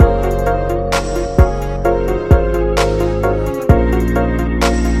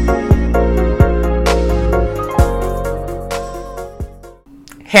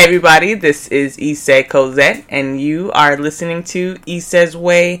Hey everybody, this is Essah Cozett, and you are listening to Essah's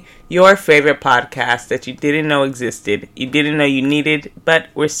Way, your favorite podcast that you didn't know existed, you didn't know you needed, but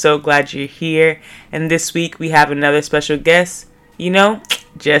we're so glad you're here. And this week we have another special guest,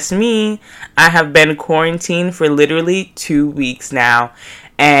 just me. I have been quarantined for literally 2 weeks now,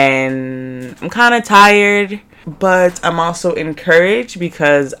 and I'm kind of tired, but I'm also encouraged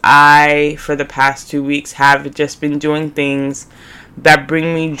because for the past 2 weeks, have just been doing things that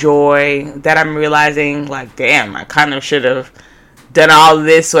bring me joy, that I'm realizing, damn, I kind of should have done all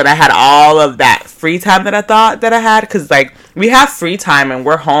this when I had all of that free time that I thought that I had, because, we have free time and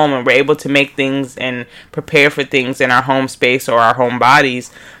we're home and we're able to make things and prepare for things in our home space or our home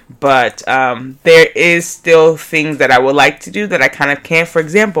bodies, but there is still things that I would like to do that I kind of can't. For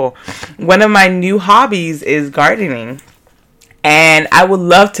example, one of my new hobbies is gardening. And I would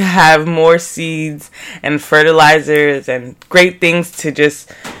love to have more seeds and fertilizers and great things to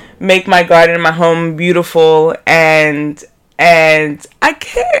just make my garden and my home beautiful. And I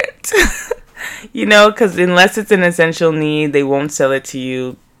can't, because unless it's an essential need, they won't sell it to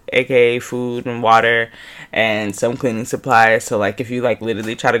you, aka food and water and some cleaning supplies. So if you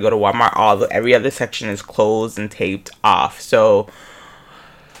literally try to go to Walmart, every other section is closed and taped off. So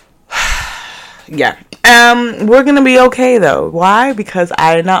yeah. We're gonna be okay though. Why? Because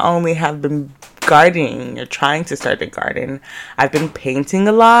I not only have been gardening or trying to start a garden, I've been painting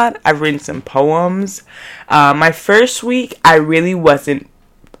a lot. I've written some poems. My first week, I really wasn't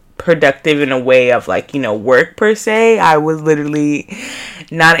productive in a way of work per se. I was literally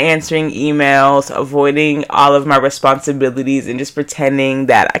not answering emails, avoiding all of my responsibilities, and just pretending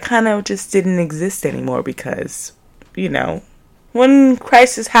that I kind of just didn't exist anymore because, when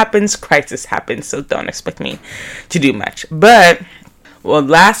crisis happens, so don't expect me to do much. But,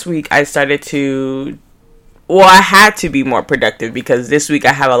 last week I I had to be more productive because this week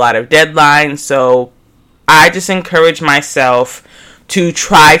I have a lot of deadlines, so I just encourage myself to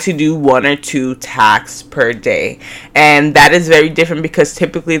try to do 1 or 2 tasks per day. And that is very different because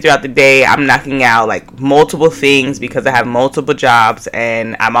typically throughout the day, I'm knocking out multiple things because I have multiple jobs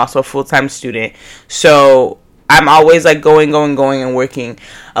and I'm also a full-time student. So I'm always going and working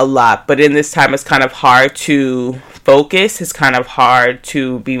a lot. But in this time, it's kind of hard to focus. It's kind of hard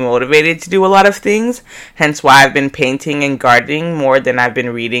to be motivated to do a lot of things. Hence why I've been painting and gardening more than I've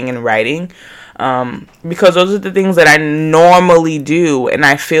been reading and writing. Because those are the things that I normally do. And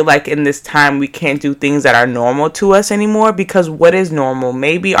I feel like in this time, we can't do things that are normal to us anymore. Because what is normal?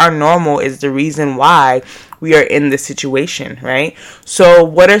 Maybe our normal is the reason why we are in this situation, right? So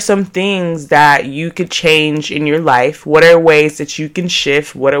what are some things that you could change in your life? What are ways that you can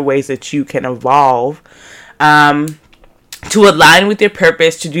shift? What are ways that you can evolve to align with your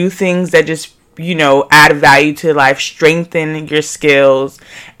purpose, to do things that just add value to life, strengthen your skills,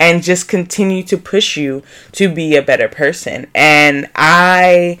 and just continue to push you to be a better person? And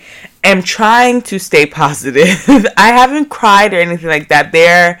I am trying to stay positive. I haven't cried or anything like that.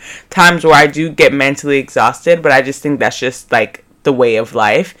 There are times where I do get mentally exhausted, but I just think that's just the way of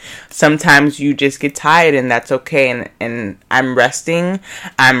life. Sometimes you just get tired and that's okay. And I'm resting,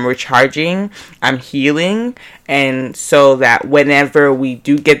 I'm recharging, I'm healing. And so that whenever we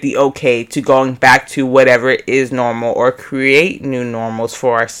do get the okay to going back to whatever is normal or create new normals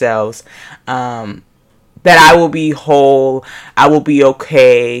for ourselves, that I will be whole, I will be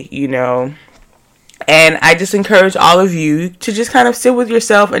okay, And I just encourage all of you to just kind of sit with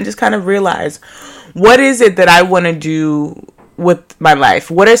yourself and just kind of realize, what is it that I want to do with my life?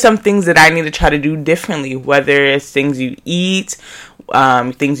 What are some things that I need to try to do differently? Whether it's things you eat,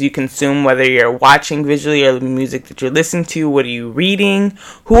 things you consume, whether you're watching visually or the music that you're listening to, what are you reading?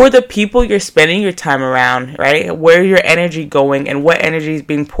 Who are the people you're spending your time around, right? Where is your energy going and what energy is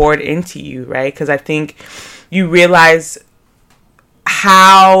being poured into you, right? Because I think you realize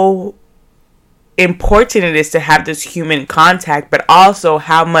how important it is to have this human contact, but also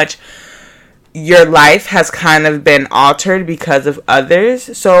how much your life has kind of been altered because of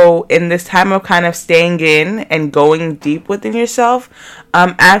others. So in this time of kind of staying in and going deep within yourself,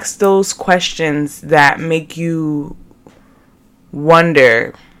 ask those questions that make you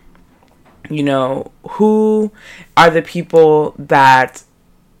wonder, who are the people that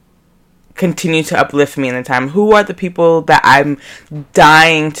continue to uplift me in the time? Who are the people that I'm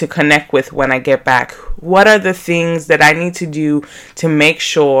dying to connect with when I get back? What are the things that I need to do to make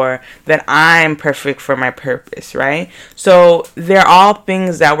sure that I'm perfect for my purpose, right? So they're all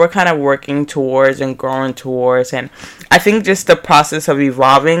things that we're kind of working towards and growing towards. And I think just the process of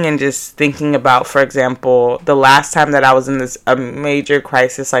evolving and just thinking about, for example, the last time that I was in this a major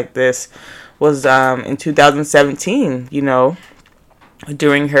crisis like this was in 2017,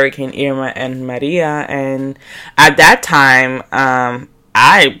 during Hurricane Irma and Maria. And at that time,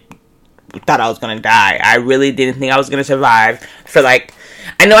 I thought I was going to die. I really didn't think I was going to survive for like,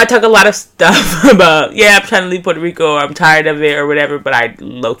 I know I talk a lot of stuff about, I'm trying to leave Puerto Rico, I'm tired of it or whatever, but I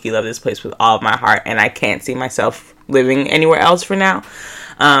low-key love this place with all of my heart, and I can't see myself living anywhere else for now.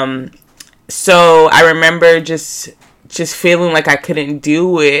 So I remember just feeling like I couldn't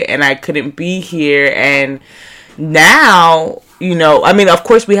do it and I couldn't be here. And now, I mean, of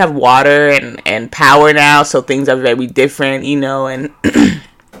course we have water and power now, so things are very different, and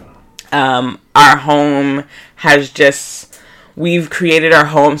our home has we've created our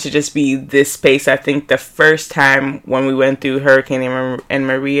home to just be this space. I think the first time when we went through Hurricane and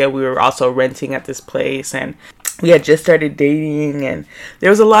Maria, we were also renting at this place, and we had just started dating, and there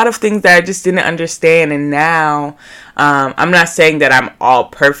was a lot of things that I just didn't understand. And now, I'm not saying that I'm all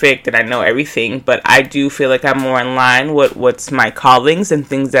perfect and I know everything, but I do feel like I'm more in line with what's my callings and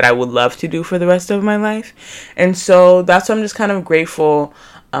things that I would love to do for the rest of my life. And so that's why I'm just kind of grateful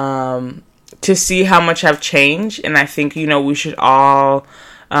to see how much I've changed. And I think, we should all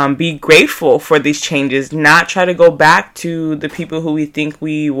be grateful for these changes, not try to go back to the people who we think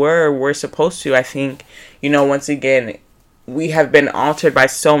we're supposed to. I think, once again, we have been altered by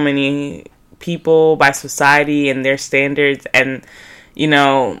so many people, by society and their standards. And,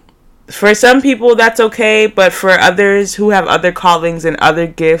 for some people that's okay, but for others who have other callings and other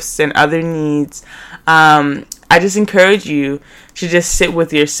gifts and other needs, I just encourage you to just sit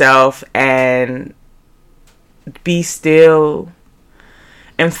with yourself and be still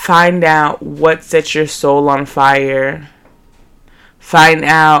and find out what sets your soul on fire. Find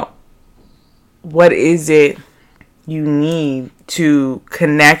out what is it you need to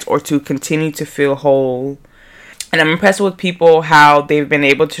connect or to continue to feel whole. And I'm impressed with people how they've been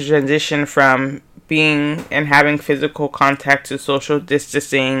able to transition from being and having physical contact to social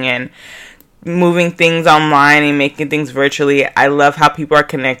distancing and moving things online and making things virtually. I love how people are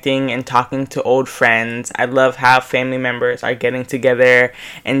connecting and talking to old friends. I love how family members are getting together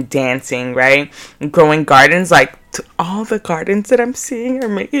and dancing, right? And growing gardens. Like, all the gardens that I'm seeing are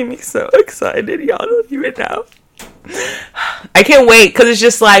making me so excited. Y'all don't even know. I can't wait, because it's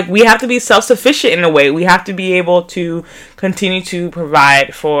just like we have to be self-sufficient in a way. We have to be able to continue to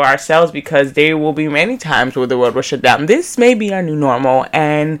provide for ourselves, because there will be many times where the world will shut down. This may be our new normal,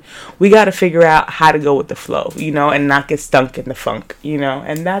 and we got to figure out how to go with the flow, and not get stunk in the funk,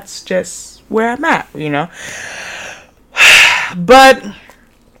 and that's just where I'm at, But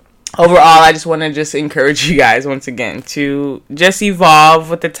overall, I just want to just encourage you guys once again to just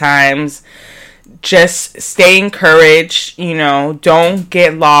evolve with the times. Just stay encouraged, don't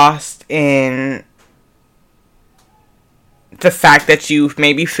get lost in the fact that you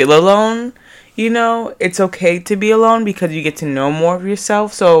maybe feel alone. It's okay to be alone because you get to know more of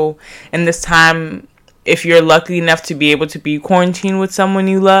yourself. So in this time, if you're lucky enough to be able to be quarantined with someone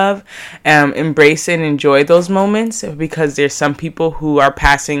you love, embrace and enjoy those moments, because there's some people who are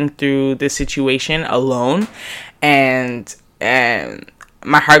passing through this situation alone, and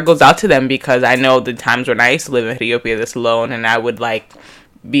my heart goes out to them, because I know the times when I used to live in Ethiopia this alone, and I would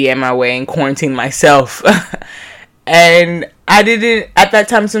be in my way and quarantine myself. And I didn't, at that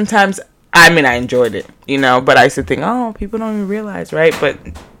time, sometimes, I enjoyed it, but I used to think, oh, people don't even realize, right? But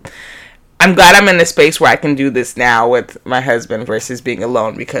I'm glad I'm in a space where I can do this now with my husband versus being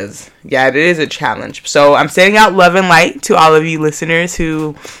alone, because, it is a challenge. So I'm sending out love and light to all of you listeners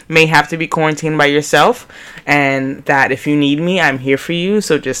who may have to be quarantined by yourself, and that if you need me, I'm here for you.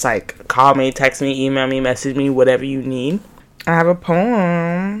 So just call me, text me, email me, message me, whatever you need. I have a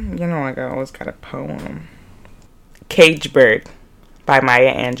poem. I always got a poem. Cage Bird by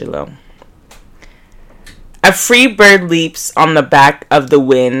Maya Angelou. A free bird leaps on the back of the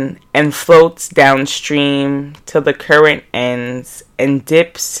wind and floats downstream till the current ends, and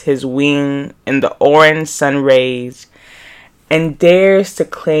dips his wing in the orange sun rays and dares to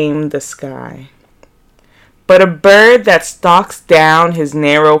claim the sky. But a bird that stalks down his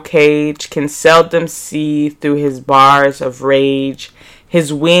narrow cage can seldom see through his bars of rage.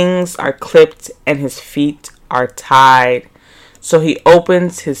 His wings are clipped and his feet are tied, so he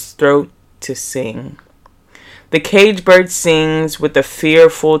opens his throat to sing. The cage bird sings with a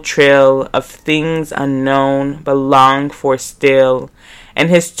fearful trill of things unknown but longed for still, and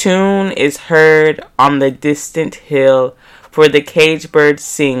his tune is heard on the distant hill, for the cage bird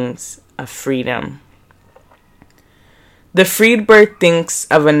sings of freedom. The freed bird thinks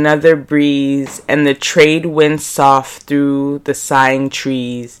of another breeze, and the trade winds soft through the sighing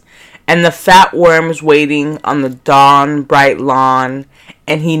trees, and the fat worms waiting on the dawn bright lawn,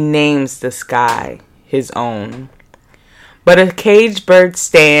 and he names the sky his own. But a caged bird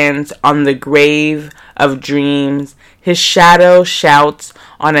stands on the grave of dreams. His shadow shouts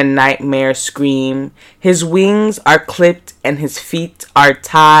on a nightmare scream. His wings are clipped and his feet are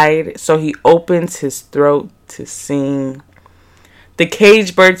tied, so he opens his throat to sing. The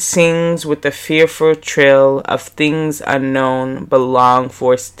caged bird sings with the fearful trill of things unknown but longed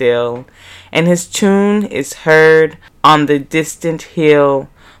for still, and his tune is heard on the distant hill,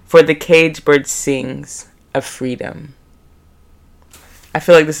 for the caged bird sings of freedom. I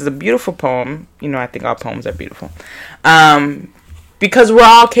feel like this is a beautiful poem. You know, I think all poems are beautiful. Because we're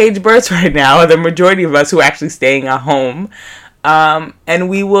all caged birds right now, the majority of us who are actually staying at home. And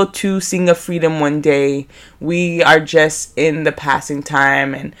we will too sing of freedom one day. We are just in the passing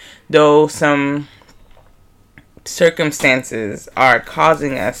time, and though some circumstances are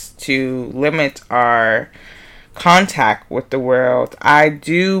causing us to limit our contact with the world, I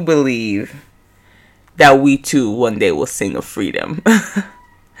do believe that we too one day will sing of freedom.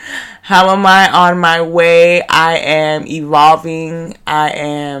 How am I on my way? I am evolving. I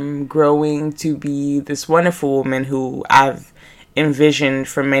am growing to be this wonderful woman who I've envisioned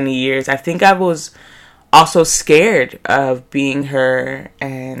for many years. I think I was also scared of being her,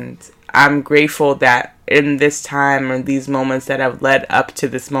 and I'm grateful that in this time and these moments that have led up to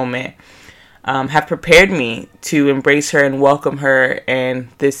this moment have prepared me to embrace her and welcome her and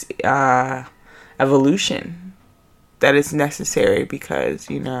this evolution that is necessary, because,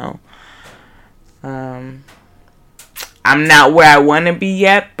 you know, I'm not where I want to be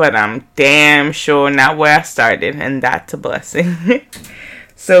yet, but I'm damn sure not where I started, and that's a blessing.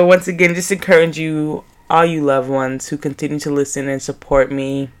 So once again, just encourage you, all you loved ones who continue to listen and support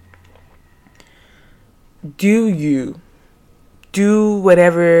me, do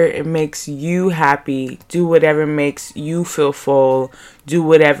whatever it makes you happy. Do whatever makes you feel full. Do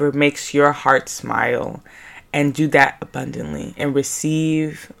whatever makes your heart smile. And do that abundantly. And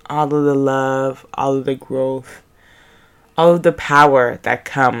receive all of the love, all of the growth, all of the power that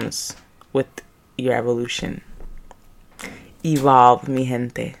comes with your evolution. Evolve, mi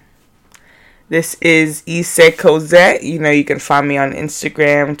gente. This is Essah Cozett. You know, you can find me on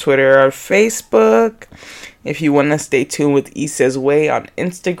Instagram, Twitter, or Facebook. If you want to stay tuned with Essah's Way on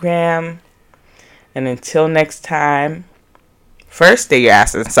Instagram. And until next time, first stay your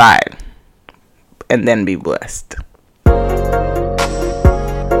ass inside. And then be blessed.